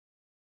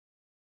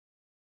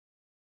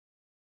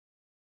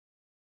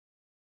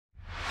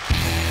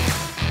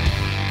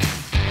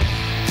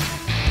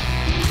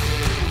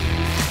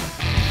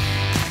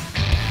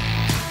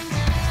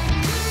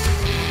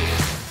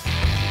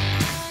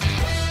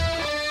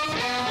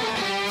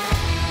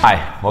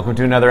Hi, welcome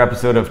to another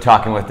episode of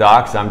Talking with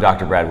Docs. I'm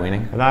Dr. Brad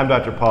Wiening. And I'm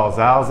Dr. Paul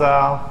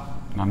Zalzal.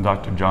 And I'm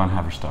Dr. John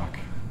Haverstock.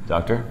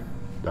 Doctor?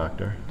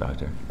 Doctor.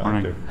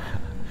 Morning.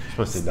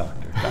 Supposed to say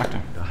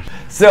doctor.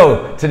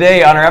 So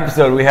today on our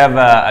episode we have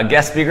a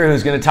guest speaker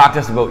who's going to talk to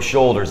us about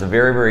shoulders, a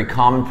very, very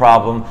common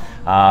problem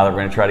that we're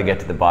going to try to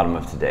get to the bottom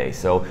of today.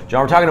 So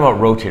John, we're talking about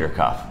rotator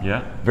cuff.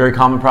 Yeah. Very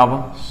common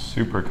problem?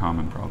 Super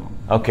common problem.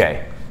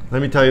 Okay.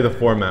 Let me tell you the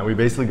format. We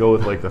basically go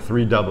with like the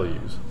 3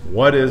 W's.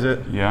 What is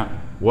it? Yeah.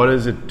 What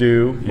does it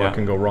do? Yeah. What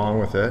can go wrong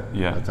with it?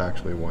 Yeah. That's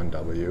actually 1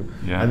 W.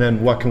 Yeah. And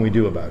then what can we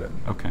do about it?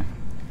 Okay.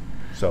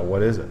 So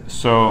what is it?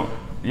 So,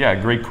 yeah,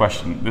 great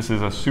question. This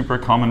is a super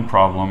common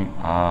problem.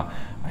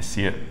 I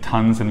see it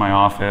tons in my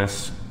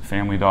office,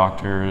 family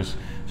doctors,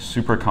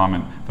 super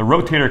common. The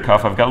rotator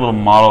cuff, I've got a little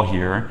model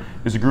here,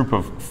 is a group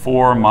of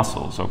 4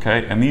 muscles,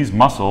 okay? And these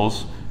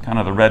muscles, kind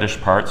of the reddish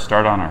parts,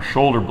 start on our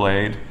shoulder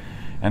blade,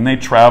 and they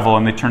travel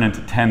and they turn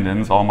into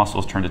tendons. All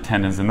muscles turn to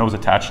tendons, and those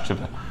attach to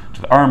the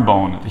arm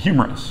bone, the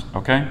humerus,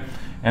 okay?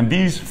 And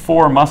these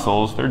 4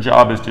 muscles, their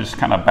job is to just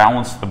kind of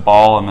balance the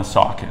ball in the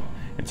socket.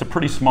 It's a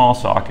pretty small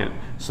socket,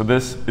 so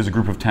this is a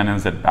group of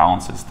tendons that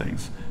balances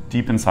things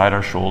deep inside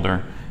our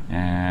shoulder,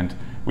 and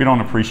we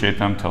don't appreciate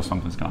them until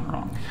something's gone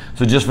wrong.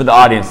 So just for the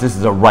audience, this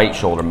is a right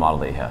shoulder model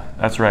that you have.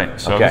 That's right.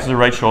 So Okay. This is a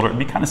right shoulder. It'd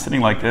be kind of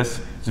sitting like this.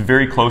 It's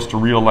very close to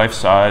real life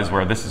size,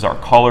 where this is our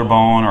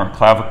collarbone or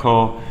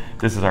clavicle,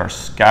 this is our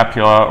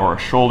scapula or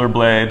shoulder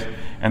blade,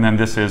 and then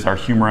this is our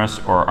humerus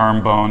or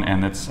arm bone,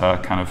 and it's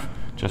kind of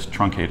just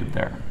truncated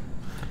there.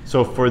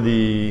 So for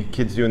the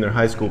kids doing their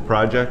high school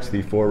projects,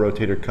 the 4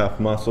 rotator cuff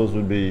muscles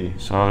would be?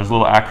 So there's a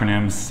little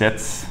acronym,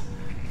 SITS.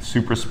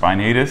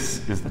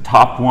 Supraspinatus is the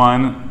top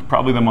one,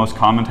 probably the most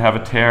common to have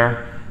a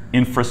tear.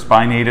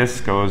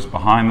 Infraspinatus goes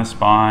behind the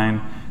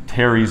spine,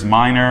 teres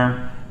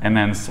minor, and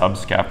then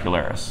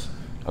subscapularis.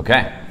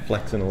 Okay.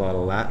 Flexing a lot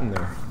of Latin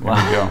there. There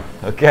we go.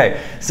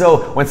 Okay.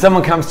 So when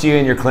someone comes to you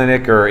in your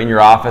clinic or in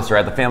your office or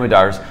at the family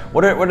doctors,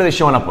 what are they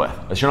showing up with?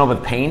 They're showing up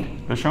with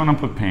pain? They're showing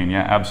up with pain,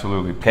 yeah,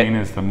 absolutely. Okay. Pain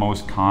is the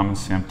most common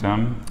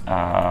symptom.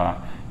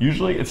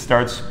 Usually it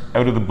starts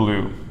out of the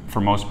blue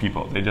for most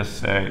people. They just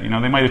say, you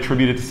know, they might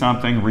attribute it to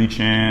something,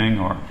 reaching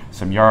or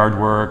some yard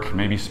work,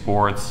 maybe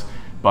sports,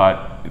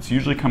 but it's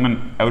usually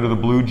coming out of the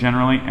blue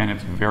generally, and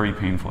it's very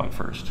painful at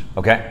first.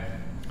 Okay.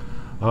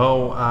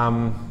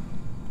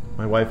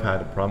 My wife had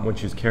a problem when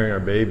she was carrying our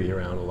baby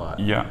around a lot.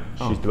 Yeah.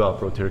 She's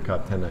developed rotator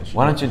cuff tendonitis.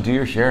 Why don't you do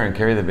your share and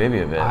carry the baby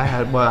a bit? I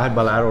had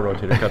bilateral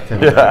rotator cuff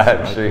tendonitis. Yeah,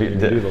 I'm so sure you can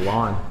did. do the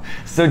lawn.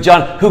 So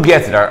John, who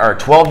gets it? Are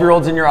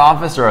 12-year-olds in your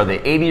office, or are they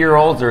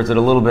 80-year-olds, or is it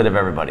a little bit of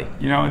everybody?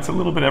 You know, it's a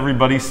little bit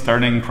everybody,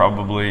 starting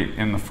probably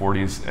in the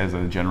 40s as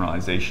a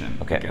generalization.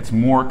 Okay. It gets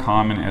more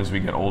common as we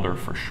get older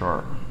for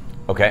sure.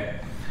 Okay.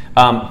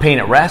 Pain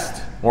at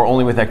rest, or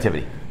only with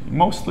activity?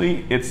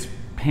 Mostly it's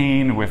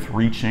pain with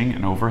reaching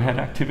and overhead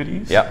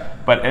activities.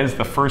 Yep. But as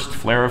the first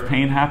flare of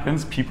pain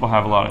happens, people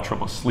have a lot of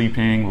trouble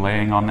sleeping,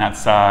 laying on that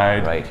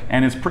side. Right.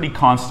 And it's pretty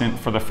constant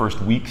for the first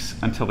weeks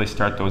until they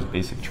start those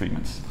basic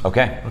treatments.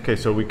 Okay. Okay,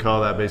 so we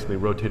call that basically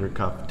rotator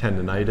cuff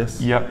tendonitis.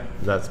 Yep.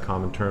 That's a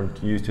common term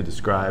to use to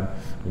describe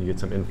when you get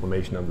some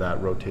inflammation of that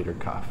rotator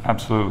cuff.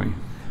 Absolutely.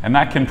 And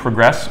that can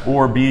progress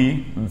or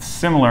be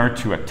similar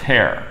to a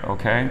tear,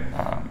 okay?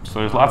 So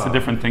there's lots of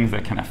different things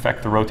that can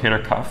affect the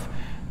rotator cuff,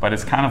 but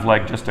it's kind of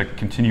like just a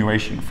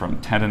continuation from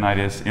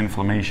tendonitis,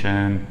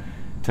 inflammation,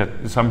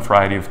 to some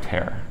variety of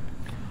tear.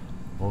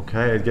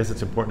 Okay, I guess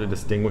it's important to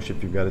distinguish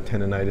if you've got a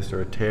tendonitis or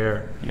a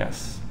tear.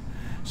 Yes.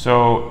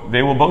 So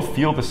they will both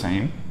feel the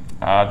same.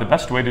 The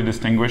best way to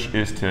distinguish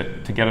is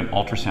to get an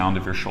ultrasound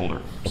of your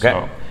shoulder. Okay.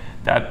 So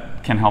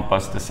that can help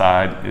us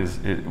decide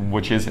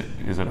which is it?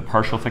 Is it a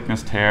partial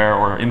thickness tear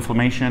or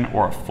inflammation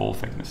or a full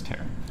thickness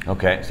tear?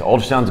 Okay, so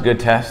ultrasound's a good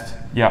test.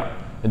 Yeah.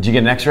 Did you get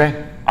an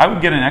x-ray? I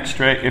would get an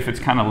x-ray if it's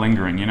kind of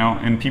lingering, you know,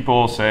 and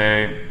people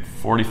say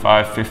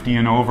 45, 50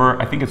 and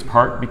over. I think it's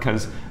part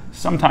because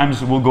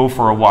sometimes we'll go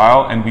for a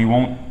while and we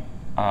won't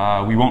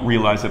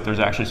realize that there's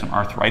actually some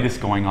arthritis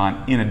going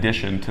on in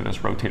addition to this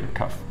rotator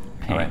cuff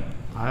pain. All right.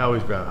 I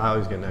always get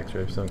an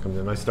x-ray if someone comes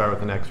in. I start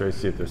with an x-ray,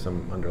 see if there's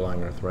some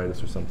underlying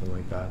arthritis or something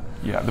like that.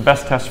 Yeah, the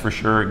best test for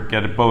sure,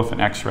 get both an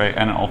x-ray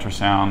and an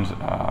ultrasound,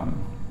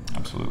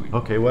 absolutely.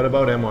 Okay, what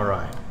about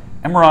MRI?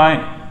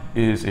 MRI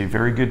is a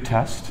very good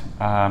test.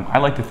 I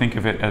like to think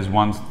of it as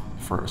one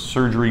for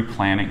surgery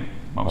planning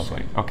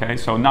mostly. Okay,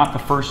 so not the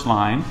first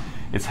line.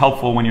 It's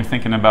helpful when you're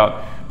thinking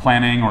about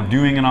planning or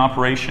doing an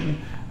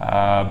operation,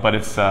 but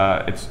it's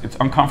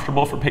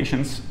uncomfortable for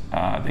patients.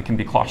 They can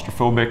be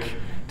claustrophobic,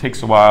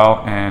 takes a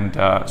while, and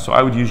so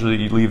I would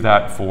usually leave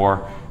that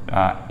for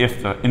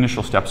if the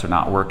initial steps are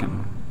not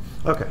working.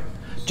 Okay.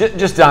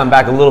 Just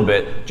back a little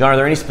bit, John, are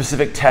there any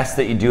specific tests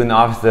that you do in the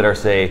office that are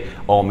say,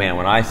 oh man,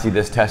 when I see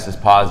this test is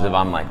positive,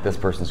 I'm like, this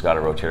person's got a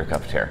rotator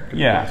cuff tear?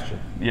 Yeah,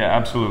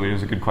 absolutely.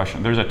 It's a good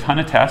question. There's a ton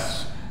of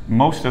tests.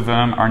 Most of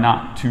them are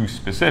not too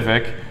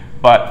specific,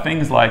 but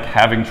things like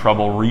having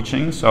trouble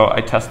reaching. So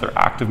I test their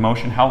active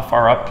motion. How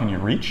far up can you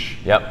reach?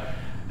 Yep.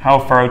 How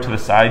far out to the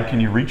side can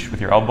you reach with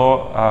your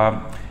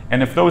elbow?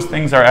 And if those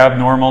things are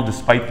abnormal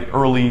despite the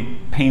early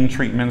pain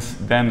treatments,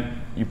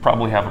 then you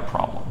probably have a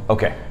problem.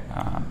 Okay.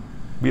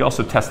 We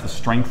also test the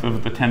strength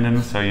of the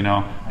tendons. So, you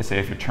know, I say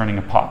if you're turning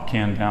a pop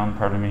can down,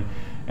 pardon me,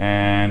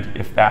 and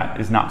if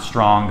that is not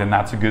strong, then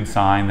that's a good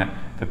sign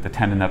that the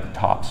tendon at the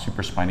top,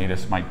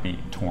 supraspinatus, might be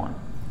torn.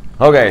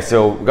 Okay,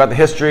 so we got the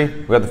history,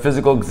 we got the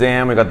physical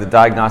exam, we got the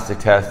diagnostic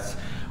tests.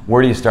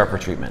 Where do you start for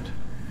treatment?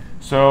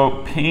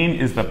 So pain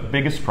is the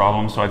biggest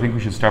problem, so I think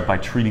we should start by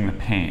treating the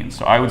pain.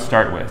 So I would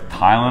start with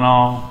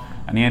Tylenol,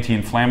 an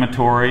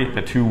anti-inflammatory.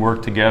 The two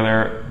work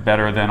together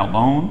better than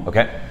alone.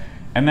 Okay.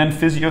 And then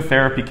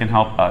physiotherapy can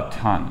help a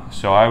ton.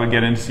 So I would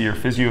get in to see your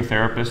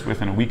physiotherapist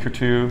within a week or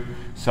two,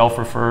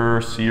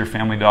 self-refer, see your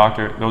family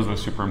doctor. Those are the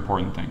super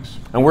important things.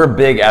 And we're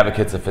big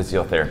advocates of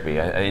physiotherapy.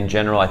 In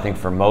general, I think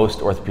for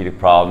most orthopedic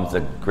problems,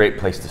 a great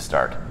place to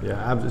start.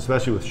 Yeah,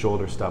 especially with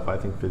shoulder stuff, I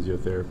think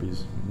physiotherapy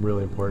is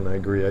really important. I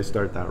agree. I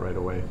start that right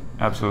away.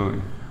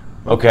 Absolutely.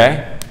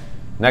 Okay.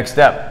 Next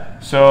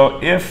step. So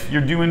if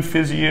you're doing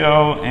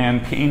physio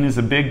and pain is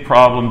a big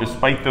problem,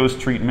 despite those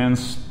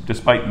treatments,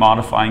 despite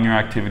modifying your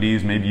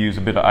activities, maybe use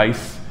a bit of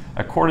ice,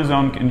 a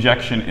cortisone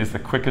injection is the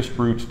quickest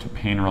route to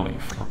pain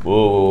relief.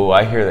 Whoa,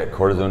 I hear that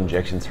cortisone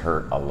injections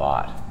hurt a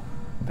lot.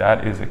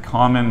 That is a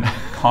common,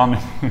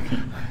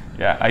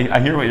 yeah, I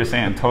hear what you're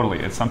saying, totally.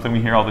 It's something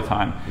we hear all the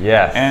time.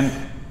 Yes.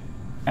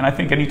 And I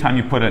think anytime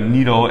you put a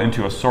needle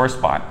into a sore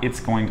spot, it's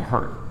going to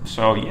hurt.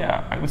 So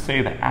yeah, I would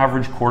say the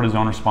average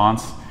cortisone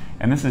response,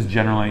 and this is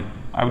generally,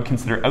 I would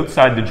consider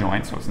outside the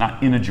joint, so it's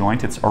not in a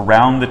joint, it's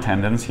around the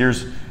tendons.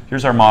 Here's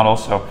our model.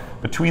 So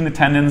between the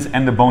tendons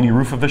and the bony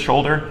roof of the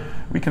shoulder,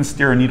 we can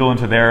steer a needle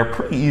into there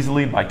pretty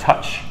easily by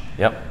touch.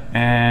 Yep.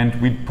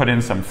 And we put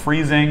in some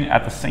freezing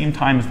at the same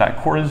time as that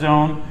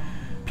cortisone.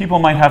 People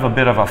might have a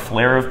bit of a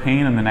flare of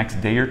pain in the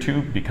next day or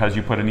two because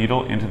you put a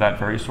needle into that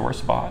very sore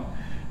spot.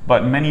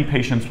 But many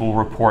patients will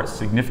report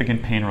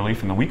significant pain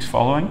relief in the weeks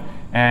following.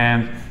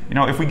 And you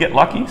know, if we get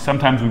lucky,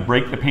 sometimes we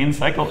break the pain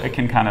cycle, it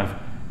can kind of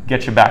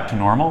get you back to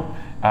normal.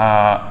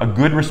 A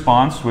good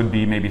response would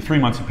be maybe 3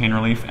 months of pain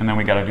relief, and then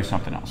we got to do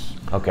something else.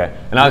 Okay,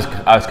 and I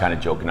was kind of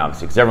joking,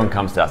 obviously, because everyone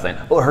comes to us saying,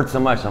 "Oh, it hurts so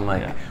much." I'm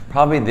like,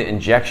 probably the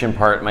injection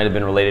part might have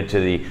been related to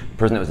the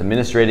person that was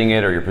administrating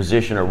it, or your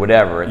position, or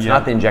whatever. It's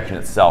not the injection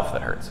itself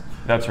that hurts.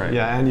 That's right.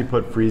 Yeah, and you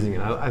put freezing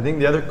in. I think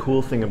the other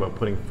cool thing about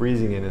putting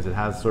freezing in is it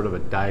has sort of a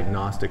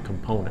diagnostic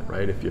component,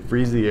 right? If you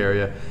freeze the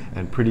area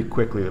and pretty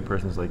quickly the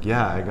person's like,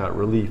 yeah, I got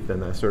relief, then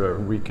that sort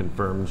of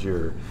reconfirms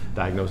your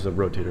diagnosis of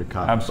rotator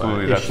cuff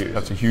Absolutely, issues.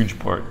 that's a huge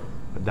part.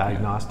 A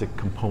diagnostic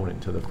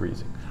component to the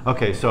freezing.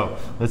 Okay, so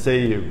let's say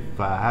you've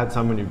had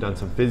someone, you've done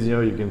some physio,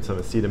 you've given some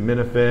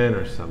acetaminophen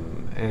or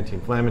some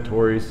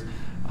anti-inflammatories,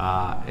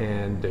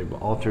 and they've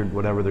altered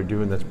whatever they're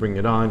doing that's bringing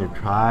it on. You've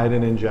tried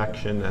an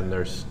injection and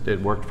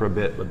it worked for a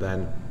bit, but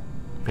then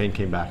pain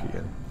came back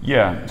again.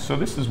 Yeah, so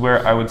this is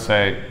where I would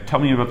say, tell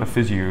me about the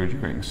physio you're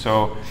doing.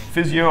 So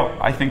physio,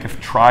 I think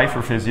if try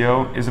for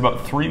physio is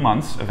about 3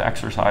 months of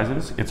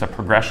exercises. It's a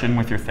progression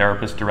with your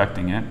therapist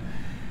directing it.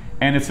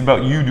 And it's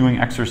about you doing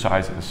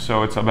exercises.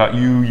 So it's about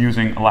you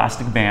using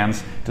elastic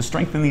bands to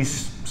strengthen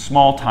these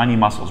small, tiny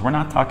muscles. We're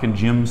not talking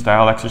gym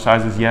style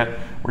exercises yet.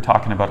 We're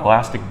talking about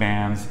elastic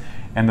bands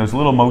and those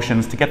little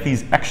motions to get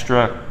these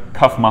extra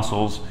cuff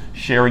muscles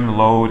sharing the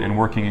load and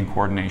working in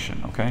coordination,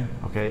 okay?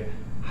 Okay,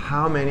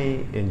 how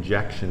many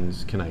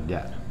injections can I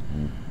get?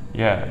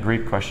 Yeah,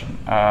 great question.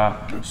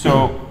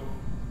 So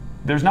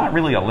there's not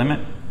really a limit,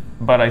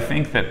 but I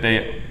think that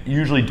they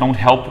usually don't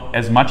help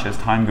as much as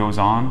time goes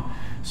on.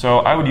 So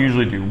I would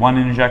usually do 1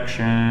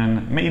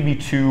 injection, maybe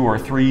 2 or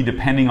 3,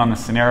 depending on the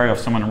scenario. If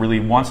someone really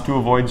wants to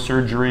avoid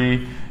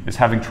surgery, is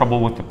having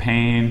trouble with the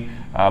pain,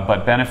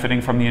 but benefiting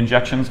from the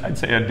injections, I'd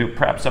say I'd do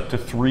perhaps up to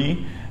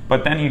 3.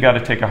 But then you got to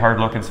take a hard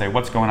look and say,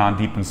 what's going on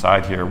deep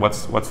inside here?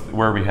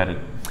 Where are we headed?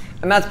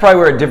 And that's probably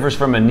where it differs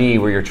from a knee,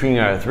 where you're treating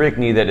an arthritic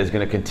knee that is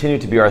going to continue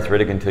to be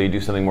arthritic until you do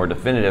something more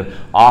definitive.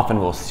 Often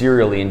we'll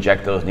serially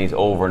inject those knees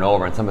over and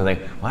over, and somebody's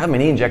like, well, I have my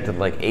knee injected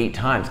like 8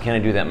 times. Can I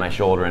do that in my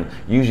shoulder? And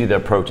usually the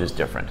approach is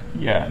different.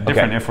 Yeah,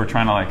 different if we're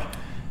trying to like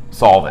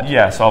solve it.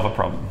 Yeah, solve a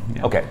problem.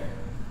 Yeah. Okay.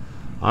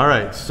 All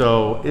right,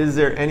 so is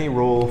there any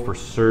role for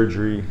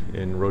surgery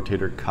in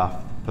rotator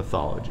cuff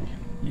pathology?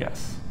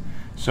 Yes.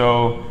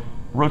 So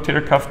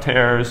rotator cuff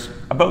tears,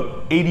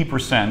 about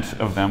 80%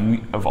 of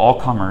them, of all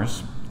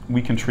comers,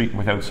 we can treat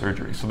without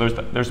surgery. So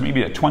there's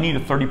maybe a 20 to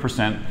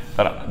 30%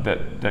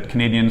 that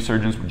Canadian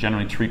surgeons would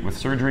generally treat with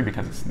surgery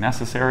because it's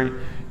necessary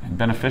and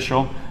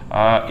beneficial.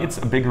 It's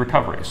a big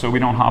recovery, so we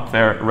don't hop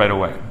there right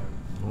away.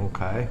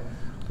 Okay.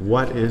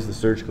 What is the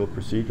surgical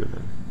procedure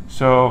then?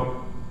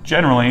 So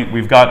generally,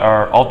 we've got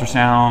our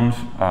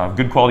ultrasound,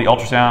 good quality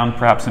ultrasound,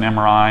 perhaps an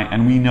MRI,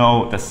 and we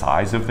know the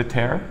size of the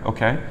tear,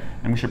 okay?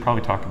 And we should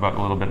probably talk about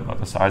a little bit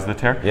about the size of the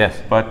tear.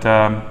 Yes. But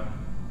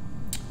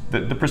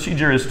the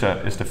procedure is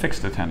to fix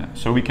the tendon.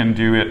 So we can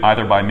do it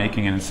either by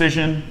making an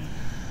incision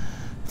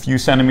few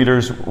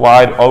centimeters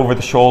wide over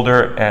the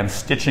shoulder and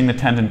stitching the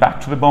tendon back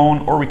to the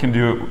bone, or we can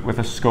do it with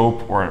a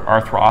scope or an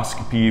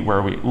arthroscopy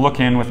where we look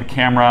in with a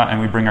camera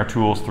and we bring our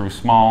tools through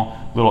small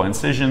little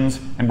incisions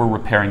and we're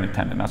repairing the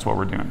tendon. That's what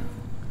we're doing.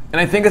 And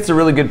I think it's a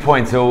really good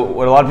point. So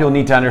what a lot of people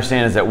need to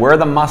understand is that where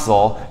the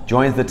muscle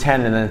joins the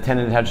tendon and then the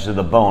tendon attaches to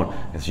the bone,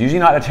 it's usually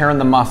not a tear in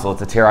the muscle,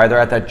 it's a tear either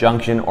at that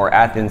junction or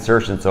at the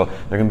insertion. So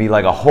there can be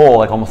like a hole,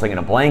 like almost like in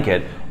a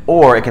blanket,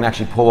 or it can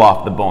actually pull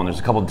off the bone. There's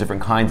a couple of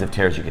different kinds of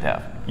tears you could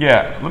have.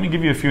 Yeah, let me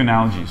give you a few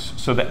analogies.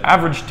 So the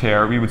average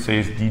tear, we would say,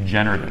 is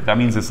degenerative. That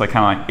means it's like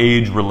kind of like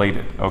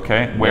age-related,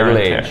 okay? Wear and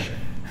tear.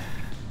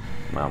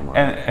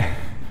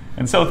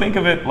 And so think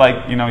of it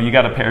like, you know, you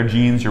got a pair of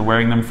jeans, you're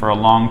wearing them for a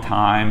long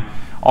time.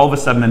 All of a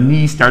sudden the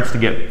knee starts to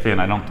get thin.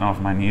 I don't know if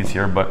my knee is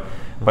here, but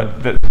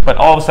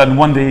all of a sudden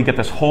one day you get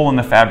this hole in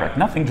the fabric.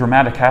 Nothing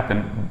dramatic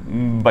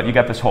happened, but you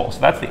got this hole. So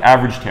that's the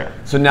average tear.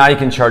 So now you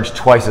can charge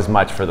twice as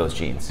much for those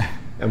jeans.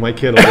 And my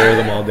kid will wear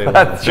them all day long.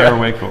 That's They're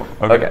way cool.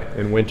 Okay.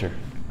 In winter.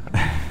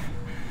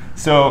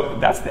 So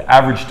that's the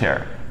average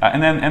tear.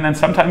 And then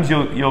sometimes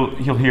you'll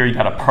hear you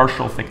got a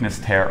partial thickness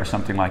tear or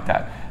something like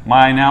that.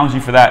 My analogy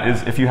for that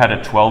is if you had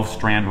a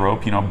 12-strand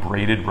rope, you know,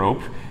 braided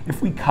rope,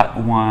 if we cut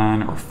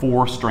 1 or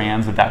 4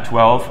 strands of that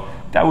 12,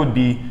 that would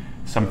be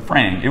some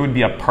fraying. It would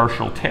be a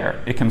partial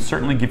tear. It can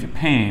certainly give you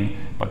pain,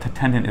 but the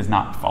tendon is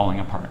not falling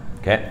apart.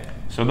 Okay.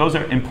 So those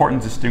are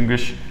important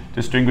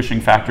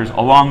distinguishing factors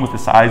along with the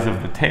size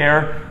of the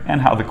tear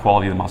and how the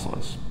quality of the muscle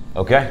is.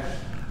 Okay.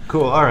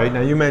 Cool. All right.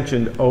 Now you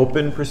mentioned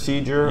open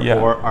procedure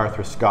or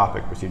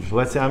arthroscopic procedure. So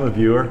let's say I'm a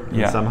viewer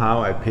and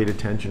somehow I paid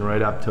attention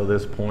right up till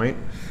this point,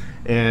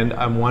 and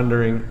I'm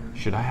wondering,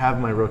 should I have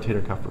my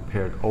rotator cuff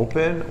repaired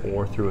open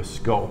or through a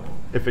scope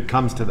if it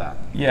comes to that?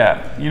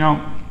 Yeah. You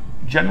know,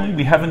 generally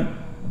we haven't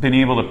been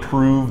able to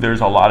prove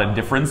there's a lot of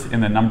difference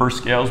in the number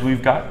scales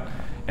we've got,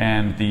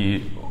 and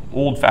the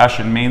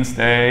old-fashioned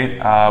mainstay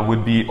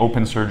would be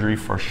open surgery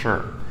for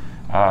sure.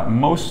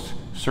 Most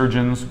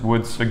surgeons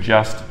would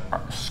suggest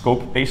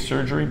scope-based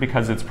surgery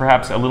because it's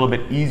perhaps a little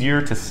bit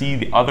easier to see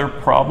the other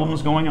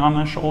problems going on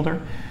the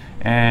shoulder,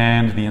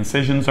 and the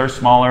incisions are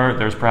smaller,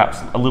 there's perhaps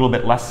a little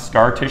bit less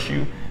scar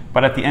tissue,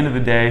 but at the end of the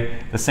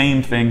day, the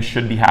same thing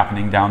should be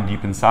happening down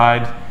deep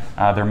inside.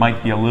 There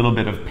might be a little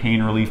bit of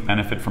pain relief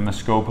benefit from the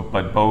scope,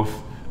 but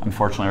both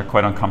unfortunately are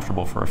quite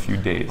uncomfortable for a few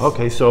days.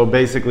 Okay, so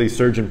basically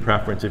surgeon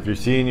preference. If you're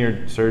seeing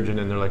your surgeon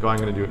and they're like, oh, I'm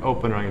going to do it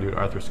open or I'm going to do it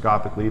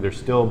arthroscopically, they're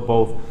still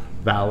both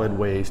valid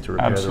ways to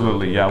repair.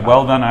 Absolutely, yeah.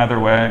 Well done either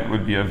way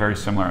would be a very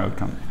similar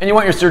outcome. And you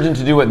want your surgeon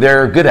to do what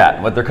they're good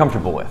at, what they're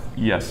comfortable with.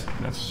 Yes,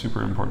 that's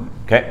super important.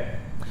 Okay.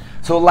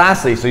 So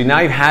lastly, so now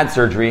you've had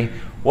surgery.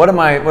 What am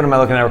I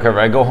looking at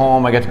recovery? I go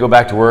home, I get to go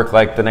back to work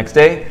like the next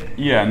day?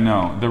 Yeah,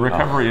 no. The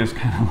recovery is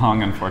kind of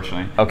long,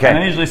 unfortunately. Okay. And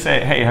I usually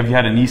say, hey, have you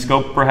had a knee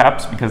scope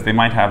perhaps? Because they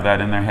might have that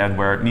in their head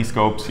where knee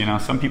scopes, you know,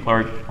 some people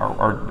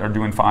are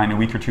doing fine a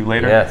week or two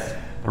later. Yes.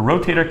 The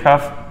rotator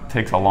cuff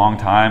takes a long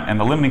time, and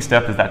the limiting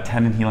step is that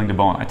tendon healing to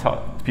bone. I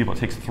tell people it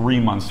takes 3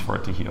 months for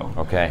it to heal.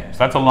 Okay. So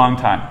that's a long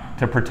time.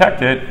 To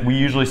protect it, we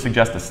usually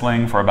suggest a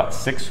sling for about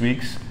 6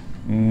 weeks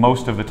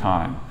most of the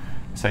time.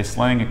 Say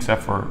sling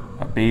except for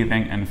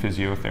bathing and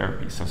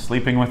physiotherapy. So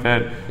sleeping with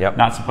it,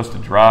 not supposed to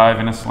drive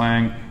in a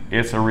sling,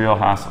 it's a real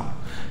hassle.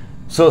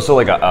 So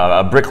like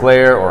a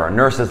bricklayer or a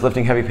nurse that's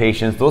lifting heavy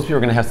patients, those people are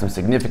going to have some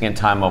significant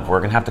time off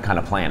work and have to kind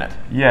of plan it.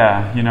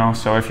 Yeah, you know,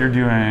 so if you're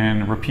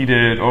doing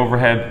repeated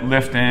overhead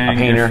lifting, a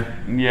painter.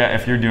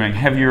 If you're doing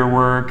heavier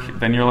work,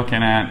 then you're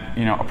looking at,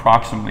 you know,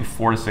 approximately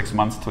 4 to 6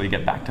 months till you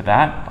get back to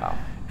that. Wow.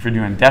 If you're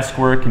doing desk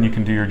work and you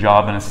can do your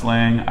job in a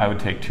sling, I would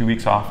take 2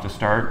 weeks off to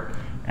start,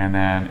 and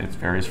then it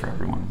varies for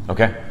everyone.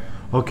 Okay.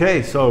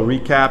 Okay, so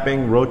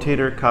recapping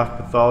rotator cuff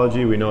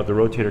pathology. We know what the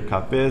rotator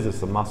cuff is. It's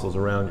the muscles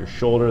around your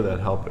shoulder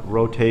that help it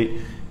rotate.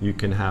 You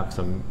can have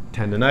some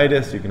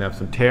tendonitis, you can have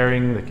some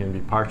tearing that can be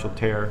partial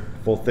tear,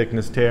 full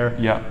thickness tear.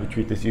 Yeah. We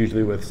treat this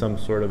usually with some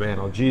sort of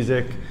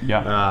analgesic,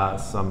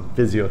 some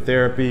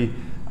physiotherapy.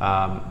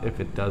 If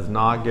it does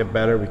not get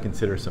better, we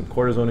consider some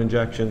cortisone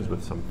injections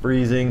with some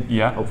freezing.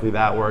 Yeah. Hopefully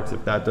that works.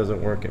 If that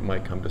doesn't work, it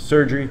might come to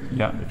surgery.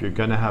 Yeah. If you're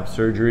gonna have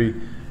surgery,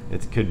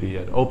 it could be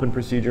an open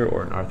procedure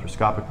or an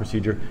arthroscopic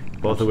procedure,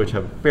 both of which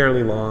have a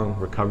fairly long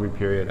recovery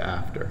period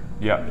after.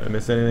 Yeah. Did I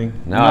miss anything?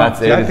 No,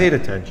 that's it. I paid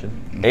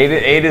attention.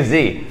 A to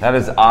Z. That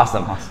is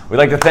awesome. We'd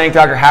like to thank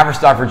Dr.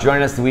 Haverstock for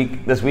joining us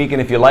this week.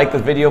 And if you like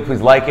this video, please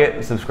like it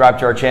and subscribe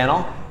to our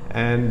channel.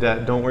 And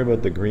don't worry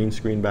about the green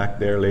screen back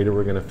there. Later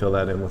we're going to fill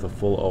that in with a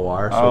full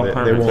OR so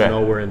that they won't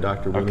know we're in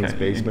Dr. Winning's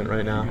basement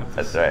right now.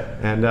 That's right.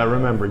 And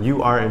remember,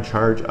 you are in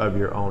charge of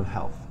your own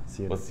health.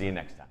 We'll see you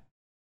next time.